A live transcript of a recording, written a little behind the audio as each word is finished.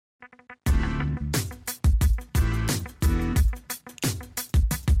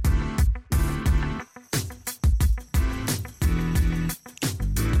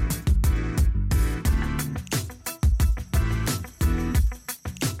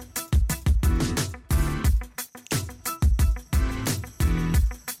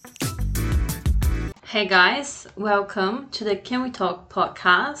Hey guys, welcome to the Can We Talk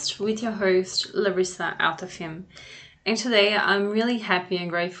podcast with your host Larissa Altafim. And today I'm really happy and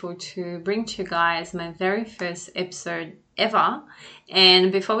grateful to bring to you guys my very first episode ever.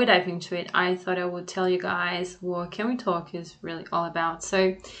 And before we dive into it, I thought I would tell you guys what Can We Talk is really all about.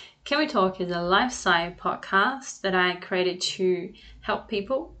 So Can We Talk is a lifestyle podcast that I created to help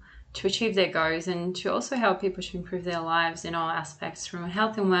people to achieve their goals and to also help people to improve their lives in all aspects, from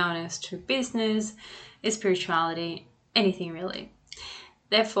health and wellness to business, spirituality, anything really.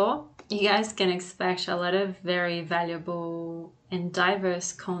 Therefore, you guys can expect a lot of very valuable and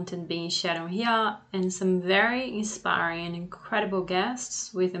diverse content being shared on here, and some very inspiring and incredible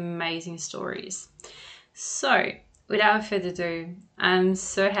guests with amazing stories. So, without further ado, I'm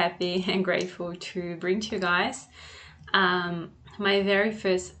so happy and grateful to bring to you guys my very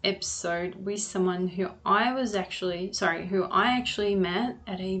first episode with someone who I actually met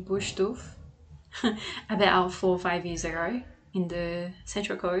at a bush doof about 4 or 5 years ago in the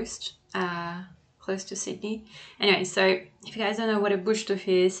Central Coast, close to Sydney. Anyway, so if you guys don't know what a bush doof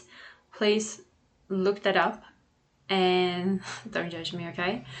is, please look that up and don't judge me,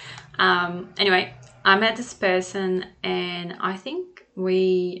 okay? Anyway, I met this person and I think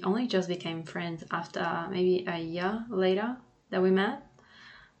we only just became friends after maybe a year later that we met.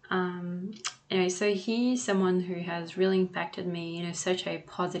 Anyway, so he's someone who has really impacted me in such a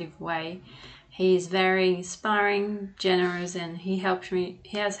positive way. He's very inspiring, generous, and he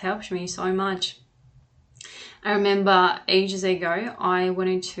has helped me so much. I remember ages ago I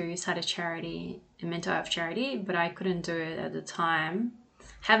wanted to start a mental health charity, but I couldn't do it at the time.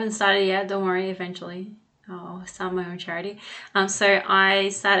 Haven't started yet, don't worry, eventually I'll start my own charity. So I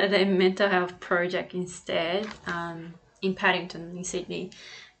started a mental health project instead, in Paddington in Sydney.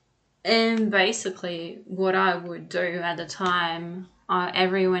 And basically what I would do at the time,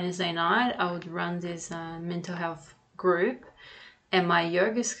 every Wednesday night I would run this mental health group at my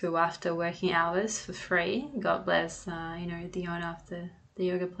yoga school after working hours for free. God bless the owner of the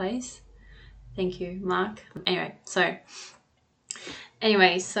yoga place. Thank you, Mark. Anyway,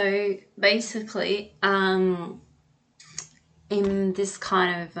 so basically in this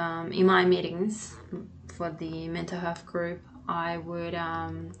kind of in my meetings for the mental health group, I would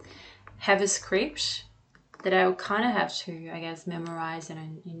have a script that I would kind of have to, I guess, memorize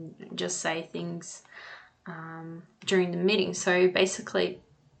and just say things during the meeting. So basically,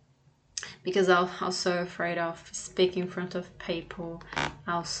 because I was so afraid of speaking in front of people,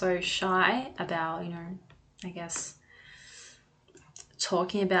 I was so shy about, I guess,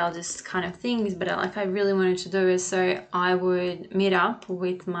 talking about this kind of things, but I really wanted to do it. So I would meet up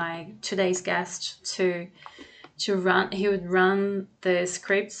with my today's guest to run. He would run the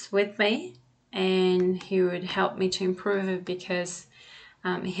scripts with me, and he would help me to improve it because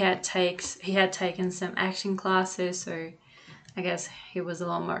he had taken some acting classes, so I guess he was a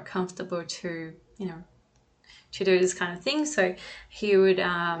lot more comfortable to to do this kind of thing. So he would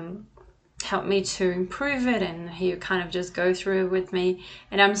help me to improve it, and he would kind of just go through it with me.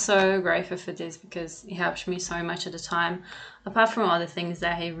 And I'm so grateful for this because he helped me so much at the time, apart from other things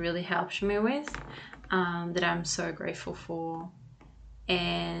that he really helped me with, that I'm so grateful for.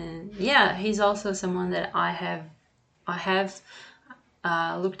 And yeah, he's also someone that I have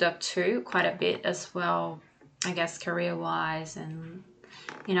looked up to quite a bit as well, I guess, career-wise and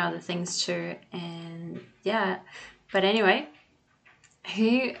other things too. And yeah, but anyway,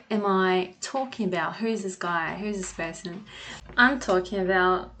 who am I talking about? Who is this guy? Who is this person? I'm talking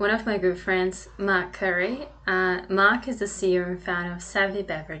about one of my good friends, Mark Curry. Mark is the CEO and founder of Savvy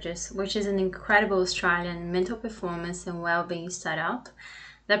Beverages, which is an incredible Australian mental performance and well-being startup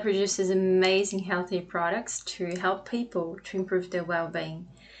that produces amazing healthy products to help people to improve their well-being.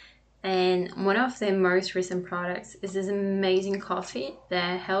 And one of their most recent products is this amazing coffee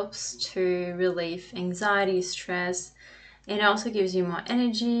that helps to relieve anxiety, stress. It also gives you more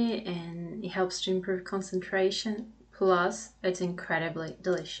energy and it helps to improve concentration. Plus, it's incredibly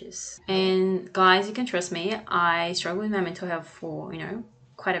delicious. And guys, you can trust me, I struggle with my mental health for,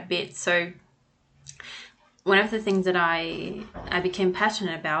 quite a bit. So one of the things that I became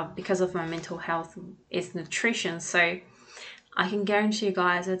passionate about because of my mental health is nutrition. So I can guarantee you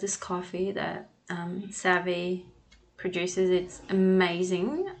guys that this coffee that Savvy produces, it's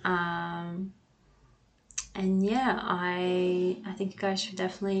amazing. And yeah, I think you guys should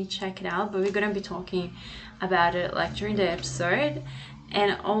definitely check it out. But we're going to be talking about it during the episode.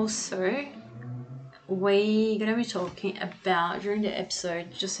 And also, we're going to be talking about, during the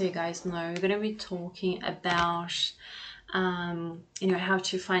episode, just so you guys know, we're going to be talking about how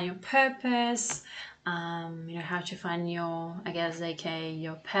to find your purpose, how to find your, I guess, aka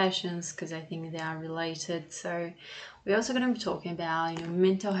your passions, because I think they are related. So we're also going to be talking about,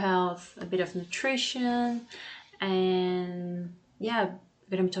 mental health, a bit of nutrition, and yeah,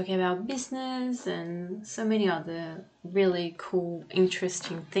 we're going to be talking about business and so many other really cool,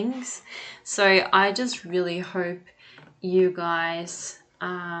 interesting things. So I just really hope you guys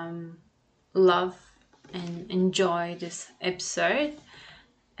love and enjoy this episode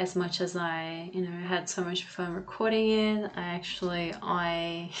as much as I, had so much fun recording it. I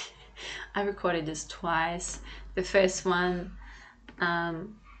I recorded this twice. The first one,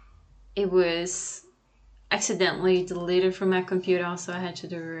 it was accidentally deleted from my computer, so I had to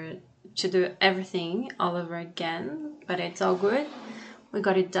do everything all over again. But it's all good. We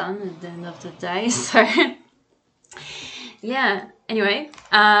got it done at the end of the day. So yeah. Anyway,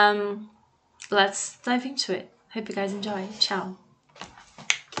 let's dive into it. Hope you guys enjoy. Ciao.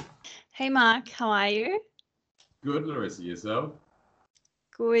 Hey Mark, how are you? Good, Larissa, yourself?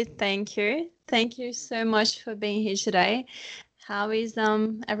 Good, thank you. Thank you so much for being here today. How is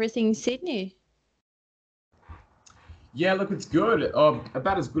everything in Sydney? Yeah, look, it's good.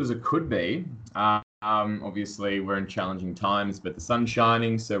 About as good as it could be. Obviously, we're in challenging times, but the sun's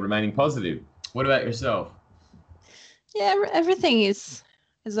shining, so remaining positive. What about yourself? Yeah, everything is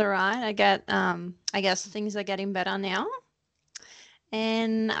all right. I guess things are getting better now.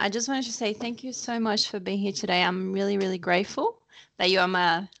 And I just wanted to say thank you so much for being here today. I'm really, really grateful that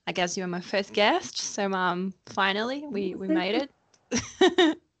I guess you are my first guest. So finally we made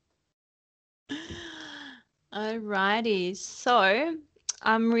it. Alrighty. So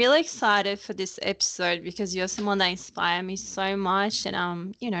I'm really excited for this episode because you're someone that inspired me so much,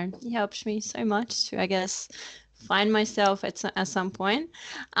 and you helped me so much to, I guess, find myself at some point.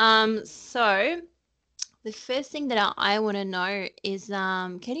 So the first thing that I want to know is,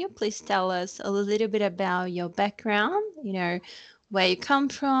 can you please tell us a little bit about your background? Where you come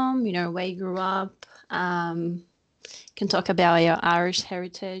from, where you grew up. Can talk about your Irish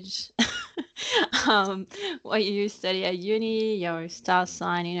heritage, um, what you study at uni, your star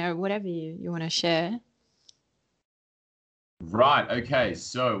sign, whatever you want to share. Right, okay,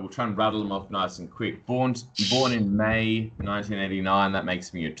 so we'll try and rattle them off nice and quick. Born in May 1989, that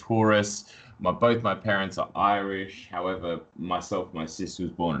makes me a Taurus. Both my parents are Irish, however, my sister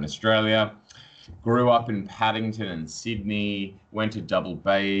was born in Australia. Grew up in Paddington and Sydney, went to Double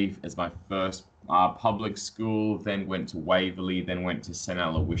Bay as my first public school, then went to Waverley, then went to St.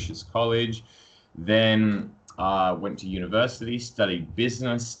 Aloysius College, then went to university, studied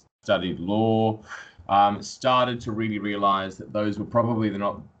business, studied law, started to really realize that those were probably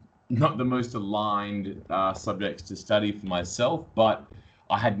not the most aligned subjects to study for myself, but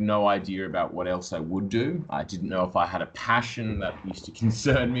I had no idea about what else I would do. I didn't know if I had a passion that used to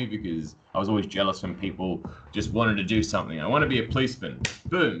concern me, because I was always jealous when people just wanted to do something. I want to be a policeman.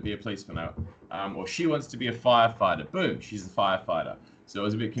 Boom, be a policeman. Or she wants to be a firefighter. Boom, she's a firefighter. So it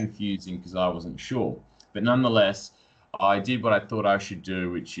was a bit confusing because I wasn't sure. But nonetheless, I did what I thought I should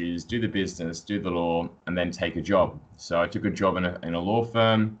do, which is do the business, do the law, and then take a job. So I took a job in a law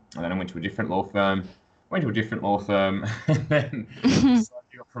firm, and then I went to a different law firm, and then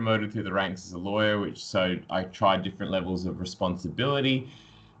got promoted through the ranks as a lawyer, so I tried different levels of responsibility,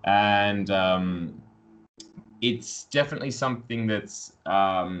 and it's definitely something that's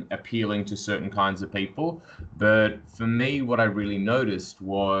appealing to certain kinds of people. But for me, what I really noticed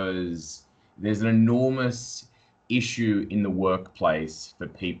was there's an enormous issue in the workplace for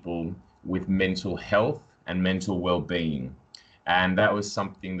people with mental health and mental well-being. And that was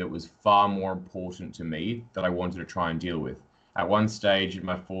something that was far more important to me that I wanted to try and deal with. At one stage in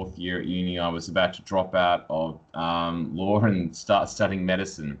my fourth year at uni, I was about to drop out of law and start studying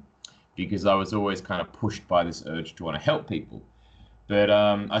medicine, because I was always kind of pushed by this urge to want to help people. But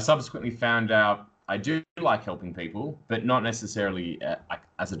I subsequently found out I do like helping people, but not necessarily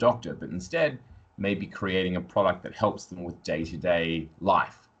as a doctor, but instead maybe creating a product that helps them with day-to-day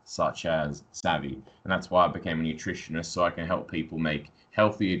life, such as Savvy. And that's why I became a nutritionist, so I can help people make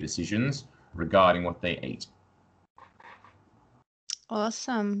healthier decisions regarding what they eat.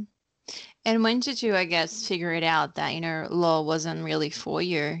 Awesome. And when did you, I guess, figure it out that, law wasn't really for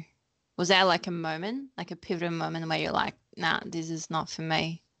you? Was that like a moment, like a pivotal moment where you're like, nah, this is not for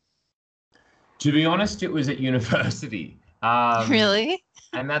me? To be honest, it was at university. Really?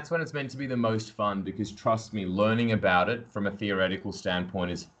 And that's when it's meant to be the most fun, because trust me, learning about it from a theoretical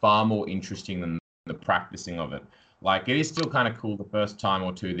standpoint is far more interesting than the practicing of it. Like, it is still kind of cool the first time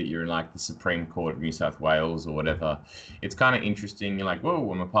or two that you're in like the Supreme Court of New South Wales or whatever. It's kind of interesting. You're like, whoa,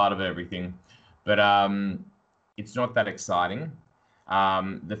 I'm a part of everything. But it's not that exciting.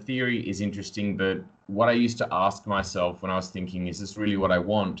 The theory is interesting, but what I used to ask myself when I was thinking, is this really what I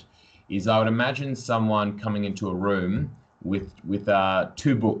want? Is I would imagine someone coming into a room with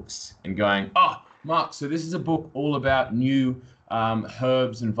two books and going, "Oh, Mark, so this is a book all about new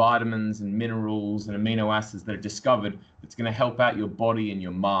herbs and vitamins and minerals and amino acids that are discovered that's going to help out your body and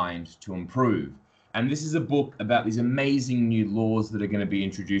your mind to improve. And this is a book about these amazing new laws that are going to be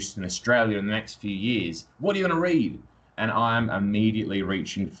introduced in Australia in the next few years. What are you going to read?" And I'm immediately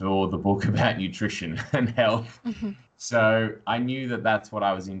reaching for the book about nutrition and health. So I knew that that's what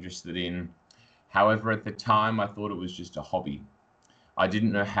I was interested in. However, at the time, I thought it was just a hobby. I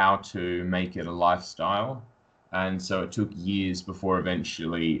didn't know how to make it a lifestyle. And so it took years before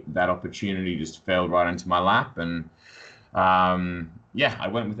eventually that opportunity just fell right into my lap. And yeah, I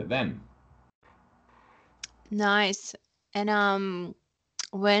went with it then. Nice. And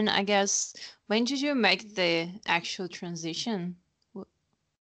when did you make the actual transition?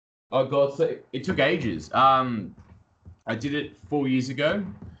 Oh God, so it took ages. I did it 4 years ago.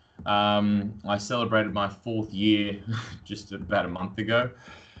 I celebrated my 4th year just about a month ago,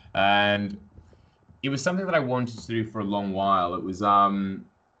 and it was something that I wanted to do for a long while. It was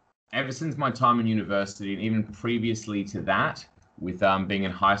ever since my time in university, and even previously to that, with being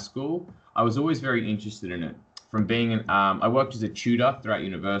in high school, I was always very interested in it. From being I worked as a tutor throughout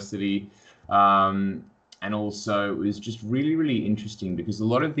university, and also it was just really, really interesting because a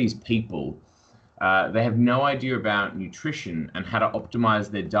lot of these people, they have no idea about nutrition and how to optimize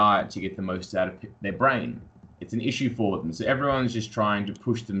their diet to get the most out of their brain. It's an issue for them. So everyone's just trying to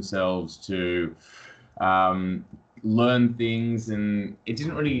push themselves to learn things, and it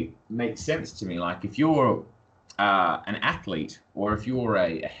didn't really make sense to me. Like if you're an athlete, or if you're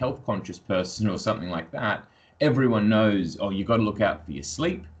a health conscious person or something like that, everyone knows, oh, you got to look out for your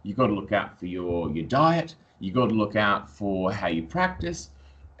sleep, you got to look out for your diet, you got to look out for how you practice.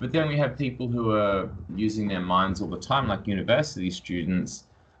 But then we have people who are using their minds all the time, like university students,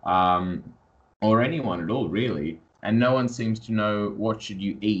 or anyone at all, really. And no one seems to know what should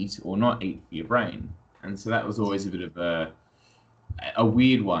you eat or not eat for your brain. And so that was always a bit of a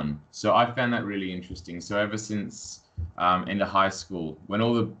weird one. So I found that really interesting. So ever since into high school, when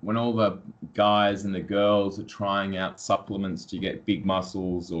all the guys and the girls are trying out supplements to get big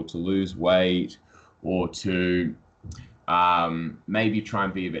muscles or to lose weight or to maybe try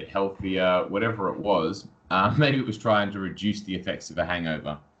and be a bit healthier, whatever it was, maybe it was trying to reduce the effects of a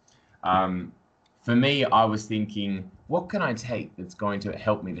hangover. For me, I was thinking, what can I take that's going to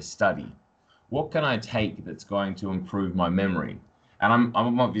help me to study? What can I take that's going to improve my memory? And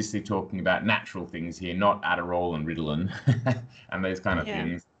I'm obviously talking about natural things here, not Adderall and Ritalin and those kind of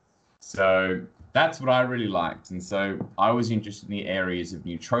things. So that's what I really liked. And so I was interested in the areas of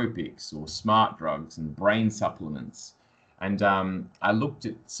nootropics or smart drugs and brain supplements. And I looked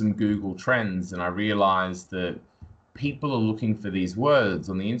at some Google Trends and I realized that people are looking for these words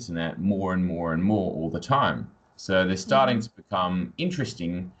on the internet more and more and more all the time. So they're starting to become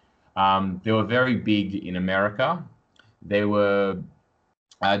interesting. They were very big in America. They were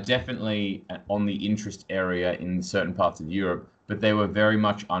definitely on the interest area in certain parts of Europe, but they were very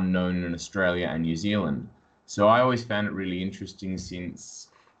much unknown in Australia and New Zealand. So I always found it really interesting since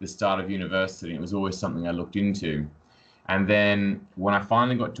the start of university. It was always something I looked into. And then when I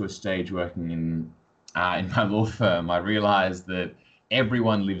finally got to a stage working in my law firm, I realized that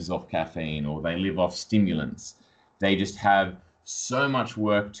everyone lives off caffeine or they live off stimulants. They just have so much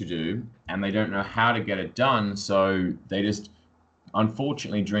work to do and they don't know how to get it done. So they just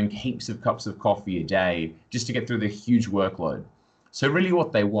unfortunately drink heaps of cups of coffee a day just to get through the huge workload. So really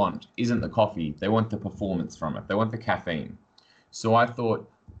what they want isn't the coffee, they want the performance from it, they want the caffeine. So I thought,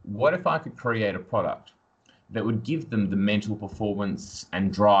 what if I could create a product that would give them the mental performance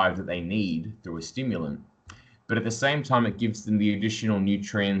and drive that they need through a stimulant, but at the same time it gives them the additional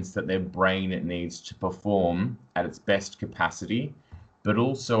nutrients that their brain needs to perform at its best capacity. But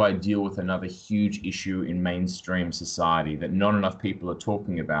also I deal with another huge issue in mainstream society that not enough people are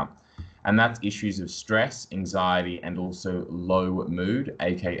talking about. And that's issues of stress, anxiety, and also low mood,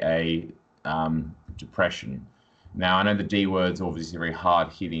 aka depression. Now, I know the D word's obviously very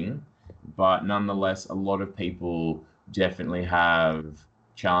hard hitting, but nonetheless, a lot of people definitely have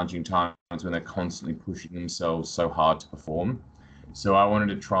challenging times when they're constantly pushing themselves so hard to perform. So I wanted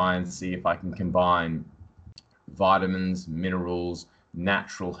to try and see if I can combine vitamins, minerals,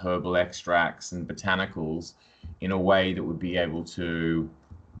 natural herbal extracts and botanicals in a way that would be able to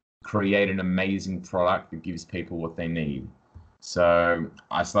create an amazing product that gives people what they need. So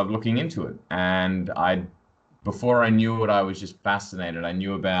I started looking into it, and before I knew it, I was just fascinated. I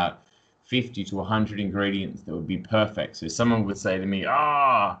knew about 50 to 100 ingredients that would be perfect. So someone would say to me,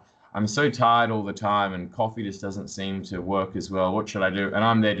 I'm so tired all the time and coffee just doesn't seem to work as well. What should I do? And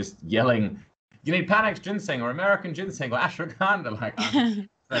I'm there just yelling, you need Panax ginseng or American ginseng or ashwagandha.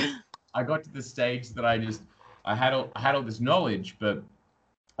 So I got to the stage that I had all this knowledge, but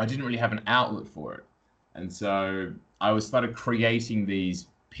I didn't really have an outlet for it. And so I started creating these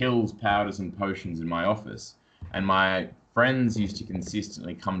pills, powders, and potions in my office. And my friends used to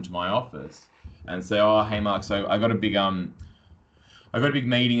consistently come to my office and say, "Oh, hey Mark, so I got a big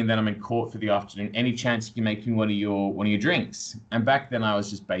meeting and then I'm in court for the afternoon. Any chance you can make me one of your drinks?" And back then I was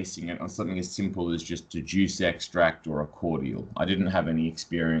just basing it on something as simple as just a juice extract or a cordial. I didn't have any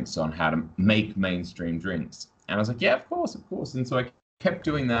experience on how to make mainstream drinks. And I was like, yeah, of course. And so I kept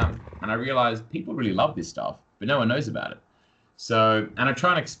doing that, and I realized people really love this stuff, but no one knows about it. So, and I try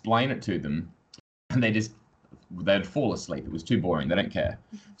and explain it to them, and they'd fall asleep. It was too boring. They don't care.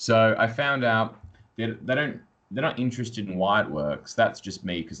 So I found out that they're not interested in why it works. That's just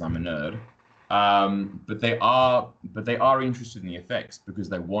me because I'm a nerd. But they are interested in the effects because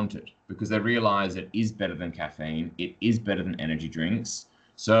they want it, because they realize it is better than caffeine. It is better than energy drinks.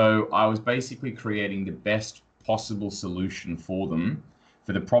 So I was basically creating the best possible solution for them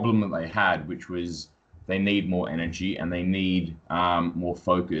for the problem that they had, which was they need more energy and they need more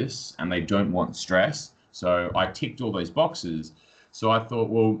focus and they don't want stress. So I ticked all those boxes. So I thought,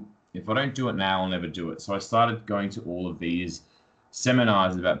 well, if I don't do it now, I'll never do it. So I started going to all of these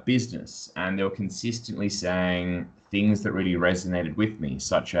seminars about business, and they were consistently saying things that really resonated with me,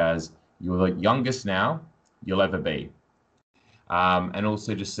 such as, you're the youngest now you'll ever be. And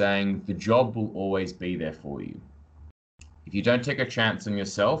also just saying the job will always be there for you. If you don't take a chance on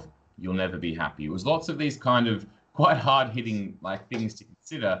yourself, you'll never be happy. It was lots of these kind of quite hard-hitting things to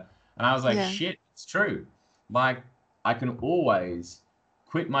consider. And I was like, shit, it's true. I can always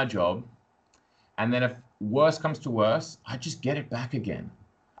quit my job, and then if worse comes to worse, I just get it back again.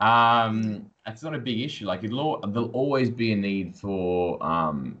 It's not a big issue. There'll always be a need for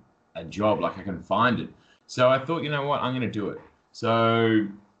a job. I can find it. So I thought, you know what, I'm going to do it. So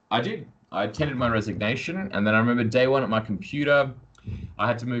I did. I attended my resignation, and then I remember day one at my computer, I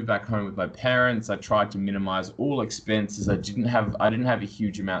had to move back home with my parents. I tried to minimize all expenses. I didn't have a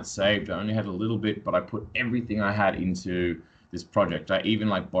huge amount saved. I only had a little bit, but I put everything I had into this project. I even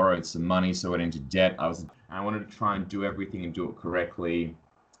borrowed some money, so I went into debt. I wanted to try and do everything and do it correctly,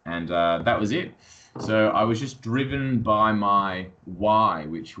 and that was it. So I was just driven by my why,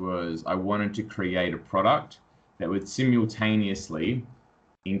 which was I wanted to create a product that would simultaneously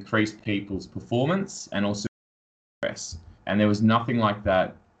increase people's performance and also stress. And there was nothing like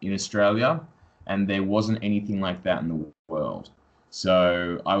that in Australia, and there wasn't anything like that in the world.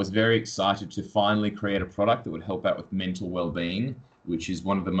 So I was very excited to finally create a product that would help out with mental well-being, which is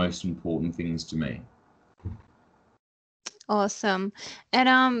one of the most important things to me. Awesome. And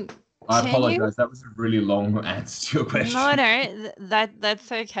I apologize. That was a really long answer to your question. No,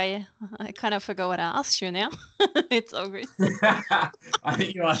 that's okay. I kind of forgot what I asked you now. It's all good. I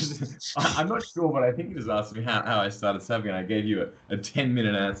think I'm not sure, but I think you just asked me how I started Savvy, and I gave you a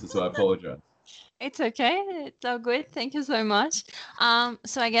 10-minute answer, so I apologize. It's okay. It's all good. Thank you so much.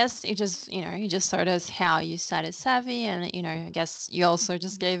 So I guess you just told us how you started Savvy, and I guess you also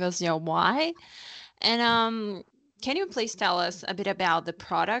just gave us your why. And can you please tell us a bit about the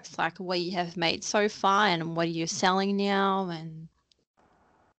products, like what you have made so far and what you're selling now? And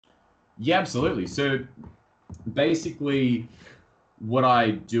yeah, absolutely. So basically, what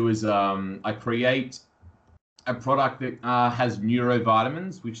I do is I create a product that has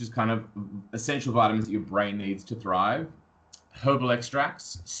neurovitamins, which is kind of essential vitamins that your brain needs to thrive, herbal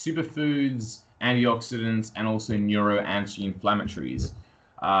extracts, superfoods, antioxidants, and also neuro anti-inflammatories.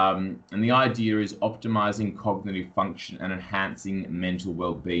 And the idea is optimizing cognitive function and enhancing mental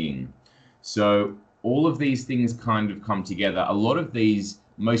well-being. So all of these things kind of come together. A lot of these,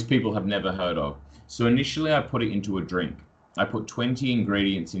 most people have never heard of. So initially I put it into a drink. I put 20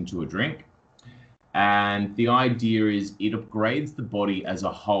 ingredients into a drink. And the idea is it upgrades the body as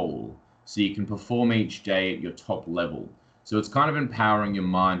a whole, so you can perform each day at your top level. So it's kind of empowering your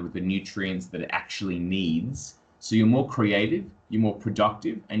mind with the nutrients that it actually needs. So you're more creative, you're more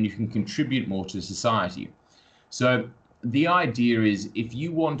productive, and you can contribute more to society. So the idea is if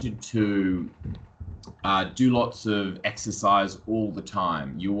you wanted to do lots of exercise all the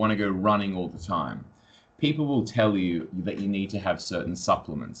time, you want to go running all the time, people will tell you that you need to have certain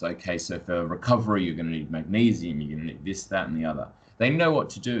supplements. Okay, so for recovery, you're going to need magnesium, you're going to need this, that, and the other. They know what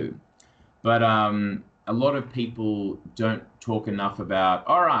to do. But a lot of people don't talk enough about,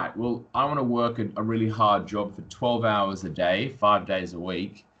 all right, well, I want to work a really hard job for 12 hours a day, 5 days a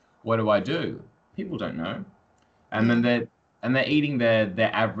week. what do I do? People don't know. And Yeah. then they're eating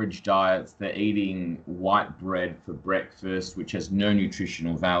their average diets. They're eating white bread for breakfast, which has no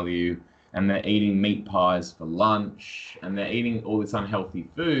nutritional value, and they're eating meat pies for lunch, and they're eating all this unhealthy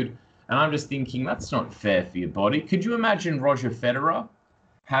food. And I'm just thinking that's not fair for your body. Could you imagine Roger Federer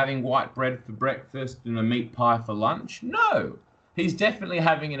having white bread for breakfast and a meat pie for lunch? No. He's definitely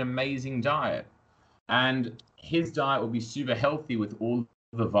having an amazing diet. And his diet will be super healthy with all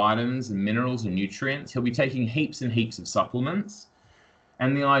the vitamins and minerals and nutrients. He'll be taking heaps and heaps of supplements.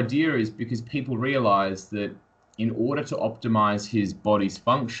 And the idea is because people realize that in order to optimize his body's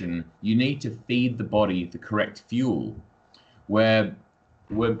function, you need to feed the body the correct fuel. Where,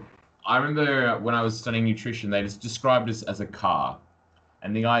 where I remember when I was studying nutrition, they just described it as a car.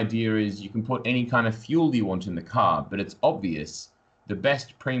 And the idea is you can put any kind of fuel you want in the car, but it's obvious the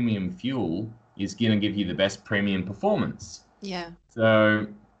best premium fuel is going to give you the best premium performance. Yeah. So,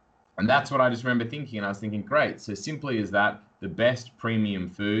 and that's what I just remember thinking. And I was thinking, great. So simply as that, the best premium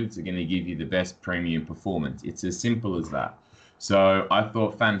foods are going to give you the best premium performance. It's as simple as that. So I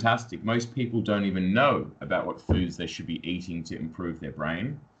thought, fantastic. Most people don't even know about what foods they should be eating to improve their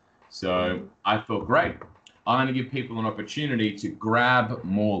brain. So I thought, great. I'm going to give people an opportunity to grab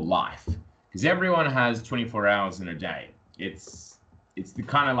more life because everyone has 24 hours in a day. It's the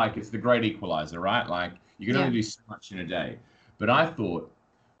kind of like it's the great equalizer, right? Like you can only do so much in a day. But I thought,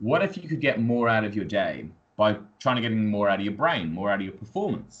 what if you could get more out of your day by trying to get more out of your brain, more out of your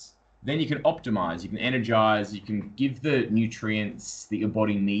performance? Then you can optimize, you can energize, you can give the nutrients that your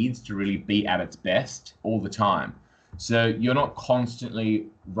body needs to really be at its best all the time. So you're not constantly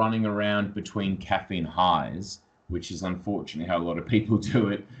running around between caffeine highs, which is unfortunately how a lot of people do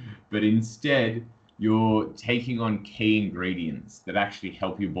it, but instead you're taking on key ingredients that actually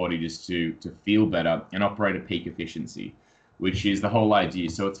help your body just to feel better and operate at peak efficiency, which is the whole idea.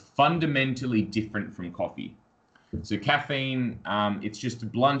 So it's fundamentally different from coffee. So caffeine, it's just a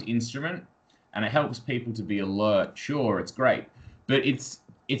blunt instrument and it helps people to be alert. Sure, it's great, but it's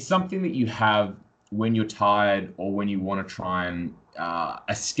something that you have when you're tired or when you want to try and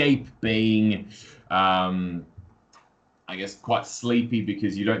escape being, I guess, quite sleepy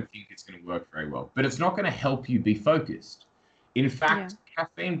because you don't think it's going to work very well. But it's not going to help you be focused. In fact,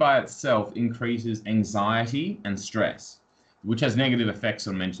 caffeine by itself increases anxiety and stress, which has negative effects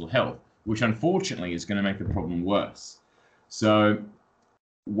on mental health, which unfortunately is going to make the problem worse. So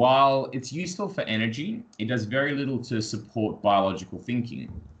while it's useful for energy, it does very little to support biological thinking.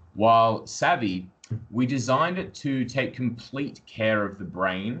 While Savvy, we designed it to take complete care of the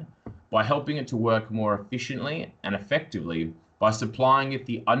brain by helping it to work more efficiently and effectively by supplying it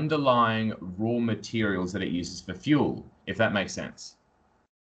the underlying raw materials that it uses for fuel, if that makes sense.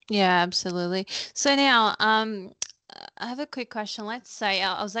 Yeah, absolutely. So now, I have a quick question. Let's say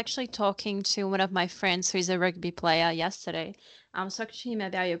I was actually talking to one of my friends who's a rugby player yesterday. I was talking to him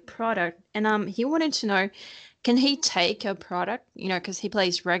about your product, and he wanted to know, can he take your product? You know, because he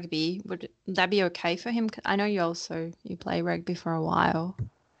plays rugby. Would that be okay for him? I know you play rugby for a while.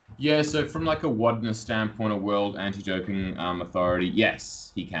 Yeah, so from like a WADA standpoint, a World Anti-Doping Authority,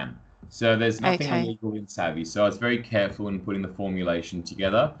 yes, he can. So there's nothing illegal in Savvy. So I was very careful in putting the formulation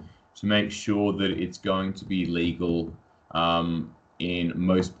together to make sure that it's going to be legal in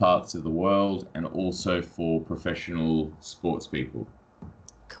most parts of the world and also for professional sports people.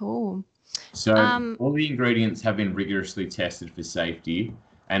 Cool. So all the ingredients have been rigorously tested for safety,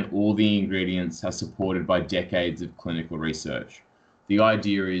 and all the ingredients are supported by decades of clinical research. The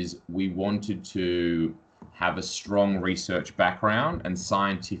idea is we wanted to have a strong research background and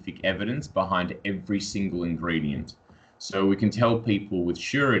scientific evidence behind every single ingredient. So we can tell people with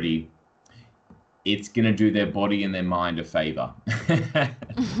surety it's going to do their body and their mind a favor.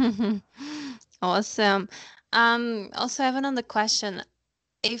 Awesome. Also I have another question.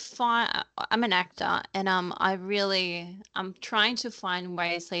 If I'm an actor and I'm trying to find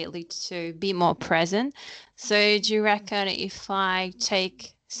ways lately to be more present. So do you reckon if I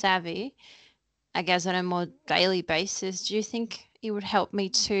take Savvy, I guess on a more daily basis, do you think it would help me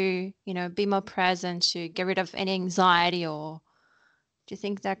to, be more present, to get rid of any anxiety, or do you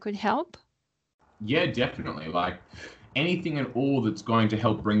think that could help? Yeah, definitely. Like anything at all that's going to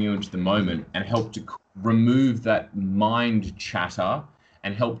help bring you into the moment and help to remove that mind chatter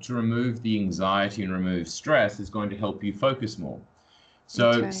and help to remove the anxiety and remove stress is going to help you focus more.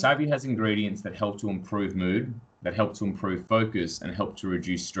 So Savvy has ingredients that help to improve mood, that help to improve focus, and help to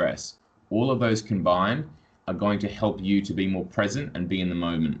reduce stress. All of those combined are going to help you to be more present and be in the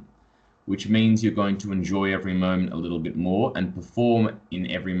moment, which means you're going to enjoy every moment a little bit more and perform in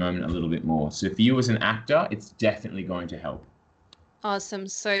every moment a little bit more. So for you as an actor, it's definitely going to help. Awesome.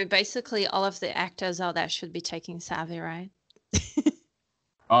 So basically, all of the actors out there should be taking Savvy, right?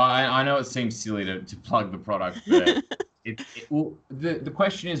 Oh, I know it seems silly to plug the product, but well, the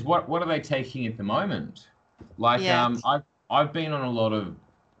question is what are they taking at the moment? Like Yeah. I've been on a lot of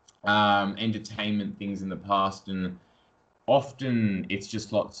entertainment things in the past, and often it's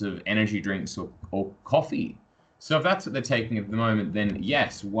just lots of energy drinks or coffee. So if that's what they're taking at the moment, then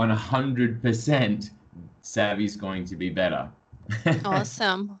yes, 100% Savvy's going to be better.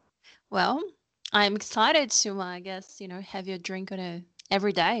 Awesome. Well, I'm excited to, I guess, have your drink on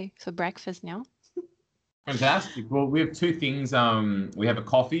every day for breakfast now. Fantastic. Well, we have two things. We have a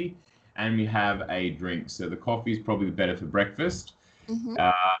coffee and we have a drink. So the coffee is probably better for breakfast, Hmm.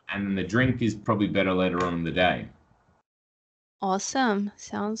 uh, and then the drink is probably better later on in the day. Awesome.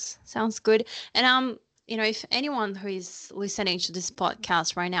 Sounds good. And if anyone who is listening to this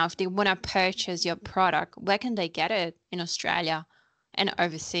podcast right now, if they want to purchase your product, where can they get it in Australia and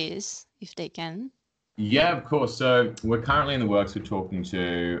overseas if they can? Yeah, of course. So we're currently in the works. We're talking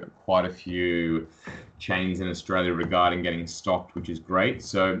to quite a few chains in Australia regarding getting stocked, which is great.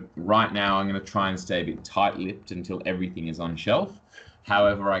 So right now, I'm going to try and stay a bit tight-lipped until everything is on shelf.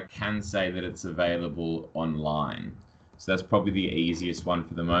 However, I can say that it's available online. So that's probably the easiest one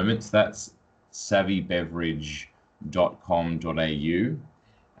for the moment. So that's savvybeverage.com.au,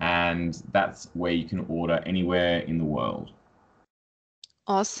 and that's where you can order anywhere in the world.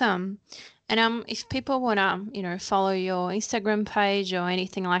 Awesome. And if people wanna, follow your Instagram page or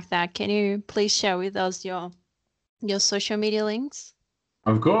anything like that, can you please share with us your social media links?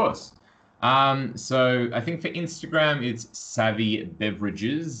 Of course. So I think for Instagram, it's Savvy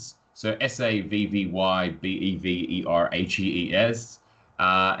Beverages. So SAVVYBEVERHEES.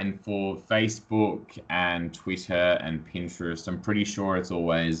 And for Facebook and Twitter and Pinterest, I'm pretty sure it's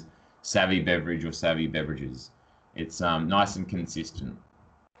always Savvy Beverage or Savvy Beverages. It's nice and consistent.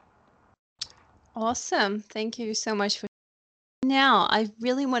 Awesome. Thank you so much for now. I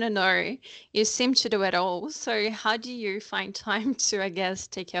really want to know, you seem to do it all. So how do you find time to, I guess,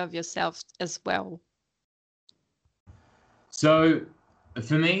 take care of yourself as well? So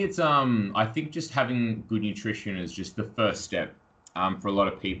for me, it's I think just having good nutrition is just the first step for a lot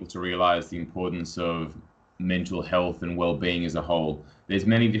of people to realize the importance of mental health and well-being as a whole. There's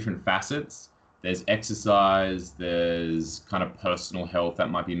many different facets. There's exercise, there's kind of personal health.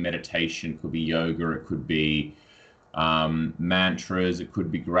 That might be meditation, it could be yoga, it could be mantras, it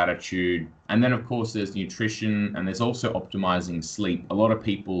could be gratitude. And then, of course, there's nutrition and there's also optimizing sleep. A lot of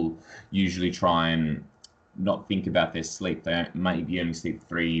people usually try and not think about their sleep. They maybe only sleep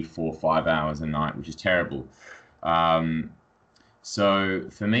 3, 4, 5 hours a night, which is terrible. Um, so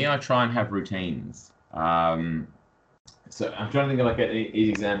for me, I try and have routines. So I'm trying to think of like an easy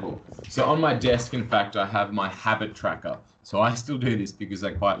example. So on my desk, in fact, I have my habit tracker. So I still do this because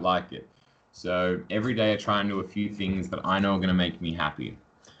I quite like it. So every day I try and do a few things that I know are going to make me happy.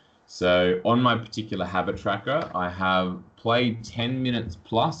 So on my particular habit tracker, I have played 10 minutes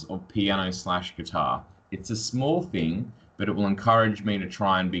plus of piano/guitar. It's a small thing, but it will encourage me to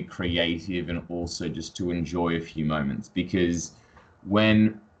try and be creative and also just to enjoy a few moments, because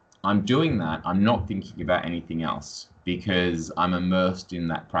when I'm doing that, I'm not thinking about anything else because I'm immersed in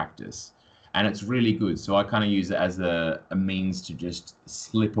that practice. And it's really good. So I kind of use it as a means to just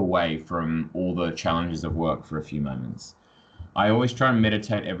slip away from all the challenges of work for a few moments. I always try and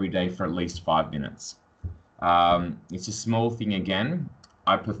meditate every day for at least 5 minutes. It's a small thing again.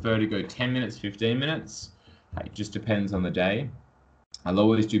 I prefer to go 10 minutes, 15 minutes. It just depends on the day. I'll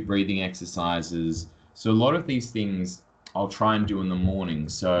always do breathing exercises. So a lot of these things I'll try and do in the morning.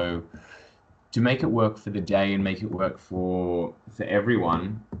 So to make it work for the day and make it work for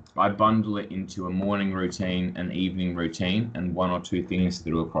everyone, I bundle it into a morning routine, an evening routine, and one or two things to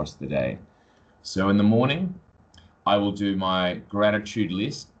do across the day. So in the morning, I will do my gratitude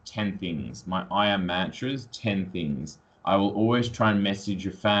list, 10 things. My I am mantras, 10 things. I will always try and message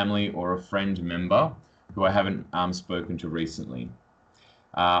a family or a friend member who I haven't spoken to recently.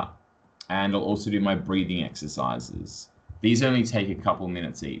 Uh, and I'll also do my breathing exercises. These only take a couple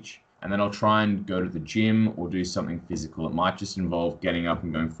minutes each. And then I'll try and go to the gym or do something physical. It might just involve getting up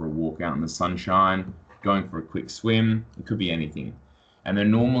and going for a walk out in the sunshine, going for a quick swim. It could be anything. And then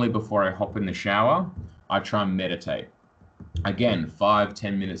normally before I hop in the shower, I try and meditate. Again, 5,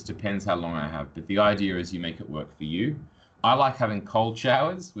 10 minutes, depends how long I have. But the idea is you make it work for you. I like having cold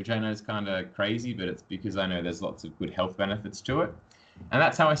showers, which I know is kind of crazy, but it's because I know there's lots of good health benefits to it. And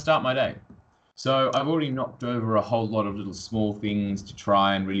that's how I start my day. So I've already knocked over a whole lot of little small things to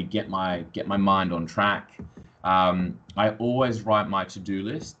try and really get my mind on track. I always write my to-do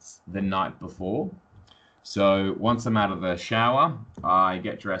lists the night before. So once I'm out of the shower, I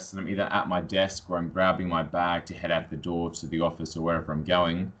get dressed and I'm either at my desk or I'm grabbing my bag to head out the door to the office or wherever I'm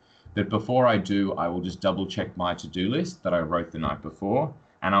going. But before I do, I will just double check my to-do list that I wrote the night before,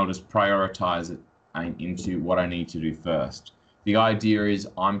 and I'll just prioritize it into what I need to do first. The idea is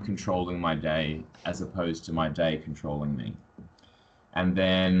I'm controlling my day as opposed to my day controlling me. And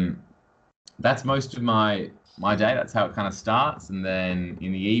then that's most of my day. That's how it kind of starts. And then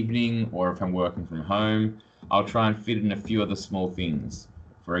in the evening, or if I'm working from home, I'll try and fit in a few other small things.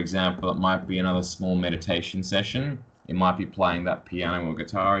 For example, it might be another small meditation session. It might be playing that piano or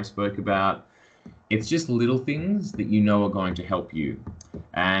guitar I spoke about. It's just little things that you know are going to help you.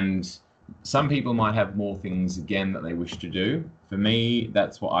 And some people might have more things again that they wish to do. For me,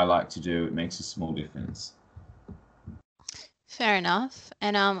 that's what I like to do. It makes a small difference. Fair enough.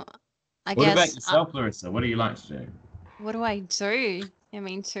 And I What about guess yourself, Larissa? What do you like to do? what do I do? I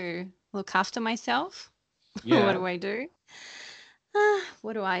mean, to look after myself. What Yeah. do I do?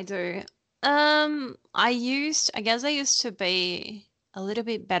 What do I do? I guess I used to be a little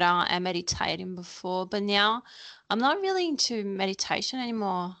bit better at meditating before, but now I'm not really into meditation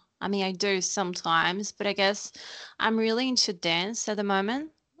anymore. I mean, I do sometimes, but I guess I'm really into dance at the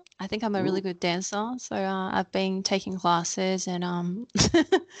moment. I think I'm a really Ooh. good dancer, so I've been taking classes and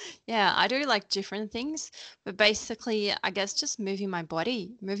yeah, I do like different things, but basically, I guess just moving my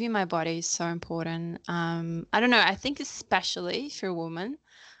body. Moving my body is so important. I don't know, I think especially for a woman,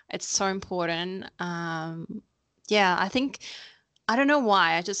 it's so important. Yeah, I think I don't know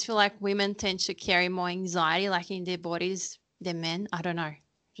why. I just feel like women tend to carry more anxiety like in their bodies than men. I don't know.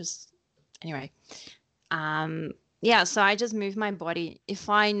 Just anyway. Um, yeah, so I just move my body. If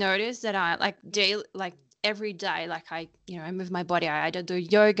I notice that I like daily, like every day, like I move my body. I either do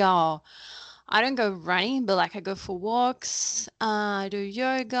yoga or I don't go running, but like I go for walks. I do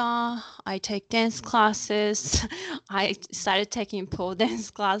yoga. I take dance classes. I started taking pole dance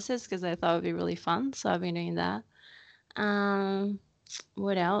classes because I thought it would be really fun. So I've been doing that. Um,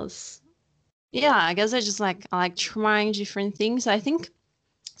 what else? Yeah, I guess I like trying different things. I think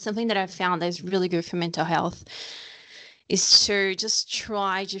something that I've found that is really good for mental health is to just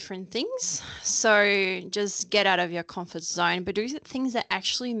try different things. So just get out of your comfort zone, but do things that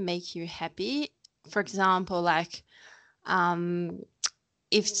actually make you happy. For example, like um,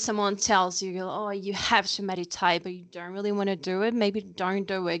 if someone tells you, oh, you have to meditate, but you don't really want to do it, maybe don't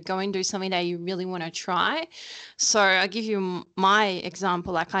do it. Go and do something that you really want to try. So I'll give you my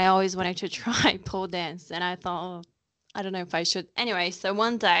example. Like I always wanted to try pole dance, and I thought, oh, I don't know if I should. Anyway, so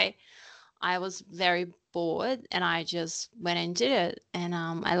one day I was very bored and I just went and did it and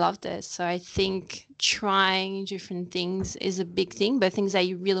I loved it. So I think trying different things is a big thing, but things that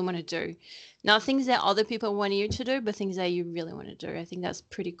you really want to do. Not things that other people want you to do, but things that you really want to do. I think that's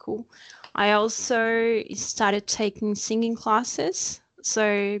pretty cool. I also started taking singing classes.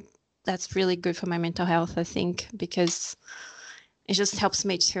 So that's really good for my mental health, I think, because it just helps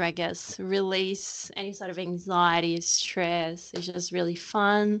me to, I guess, release any sort of anxiety, stress. It's just really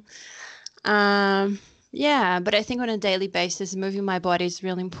fun. Um, yeah, but I think on a daily basis, moving my body is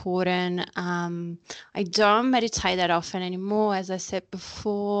really important. I don't meditate that often anymore. As I said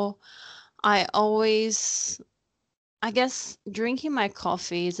before, I always, I guess, drinking my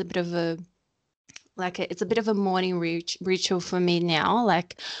coffee is a bit of a it's a bit of a morning ritual for me now.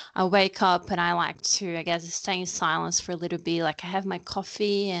 Like I wake up and I like to, I guess, stay in silence for a little bit. Like I have my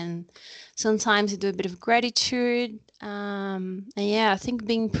coffee and sometimes I do a bit of gratitude. And yeah, I think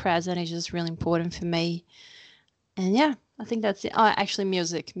being present is just really important for me. And yeah, I think that's it. Oh, actually,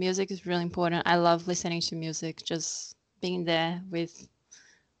 music. Music is really important. I love listening to music, just being there with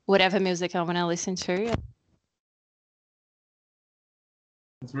whatever music I want to listen to.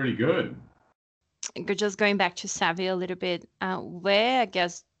 That's really good. Just going back to Savvy a little bit, where I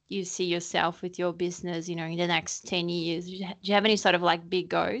guess you see yourself with your business, in the next 10 years? Do you have any sort of like big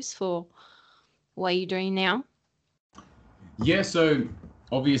goals for what you're doing now? Yeah, so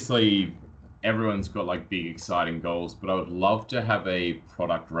obviously everyone's got like big exciting goals, but I would love to have a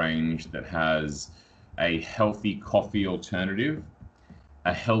product range that has a healthy coffee alternative,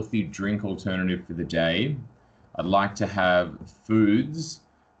 a healthy drink alternative for the day. I'd like to have foods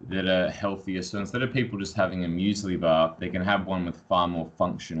that are healthier. So instead of people just having a muesli bar, they can have one with far more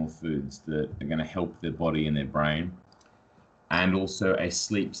functional foods that are going to help their body and their brain. And also a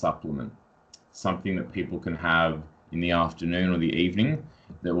sleep supplement, something that people can have in the afternoon or the evening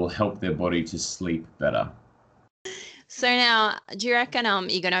that will help their body to sleep better. So now, do you reckon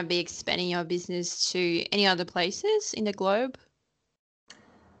you're gonna be expanding your business to any other places in the globe?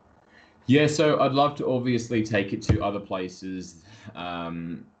 Yeah, so I'd love to obviously take it to other places.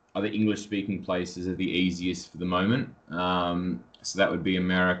 other English-speaking places are the easiest for the moment. So that would be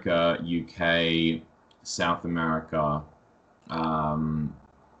America, UK, South America,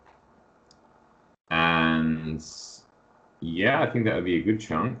 and yeah, I think that would be a good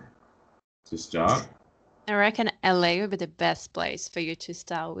chunk to start. I reckon LA would be the best place for you to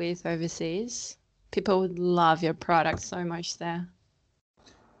start with overseas. People would love your product so much there.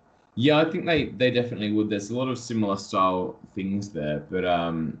 Yeah, I think they definitely would. There's a lot of similar style things there, but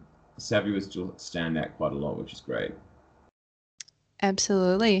Savvy would still stand out quite a lot, which is great.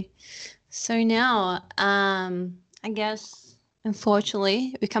 Absolutely. So now, I guess,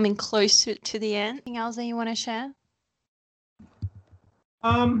 unfortunately, we're coming close to the end. Anything else that you want to share?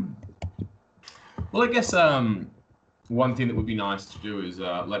 Well, I guess one thing that would be nice to do is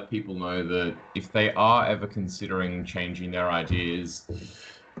let people know that if they are ever considering changing their ideas,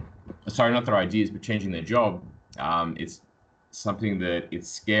 sorry, not their ideas, but changing their job, it's something that it's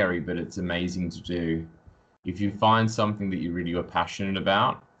scary, but it's amazing to do. If you find something that you really are passionate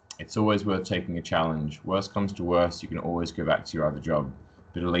about, it's always worth taking a challenge. Worst comes to worst, you can always go back to your other job,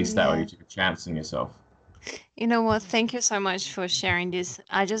 but at least that way you took a chance on yourself. You know what? Thank you so much for sharing this.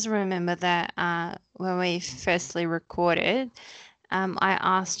 I just remember that when we firstly recorded, I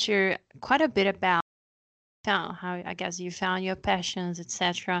asked you quite a bit about how I guess you found your passions,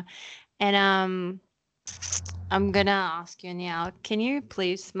 etc. And I'm gonna ask you now. Can you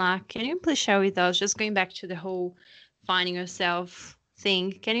please, Mark? Can you please share with us? Just going back to the whole finding yourself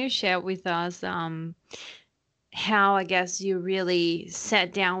thing. Can you share with us how I guess you really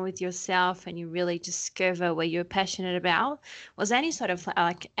sat down with yourself and you really discover what you're passionate about? Was there any sort of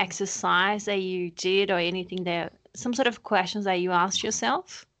like exercise that you did or anything that some sort of questions that you asked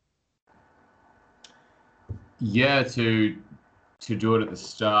yourself? Yeah, to do it at the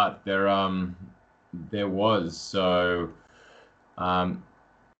start, there was. So I'm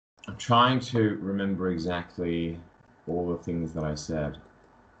trying to remember exactly all the things that I said.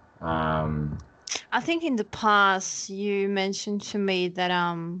 I think in the past you mentioned to me that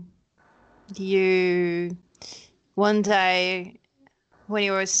you one day when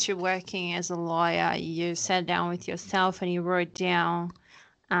you were still working as a lawyer, you sat down with yourself and you wrote down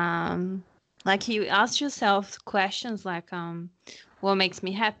like you asked yourself questions like what makes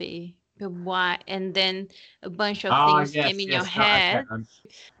me happy? But why? And then a bunch of things came in your head. No, okay.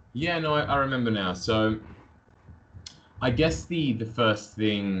 Yeah, no, I remember now. So I guess the first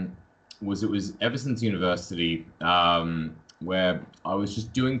thing was, it was ever since university, where I was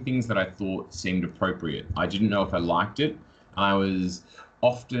just doing things that I thought seemed appropriate. I didn't know if I liked it. I was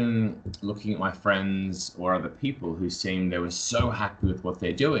often looking at my friends or other people who seemed they were so happy with what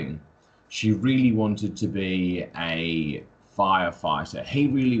they're doing. She really wanted to be a firefighter. He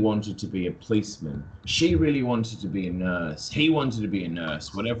really wanted to be a policeman. She really wanted to be a nurse. He wanted to be a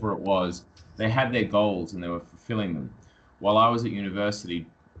nurse. Whatever it was, they had their goals and they were fulfilling them. While I was at university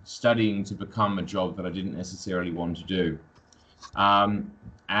studying to become a job that I didn't necessarily want to do.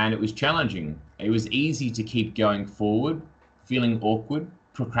 And it was challenging. It was easy to keep going forward, feeling awkward,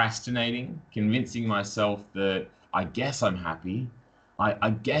 procrastinating, convincing myself that I guess I'm happy.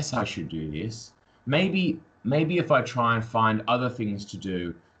 I guess I should do this. Maybe if I try and find other things to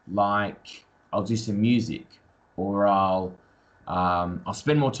do, like I'll do some music, or I'll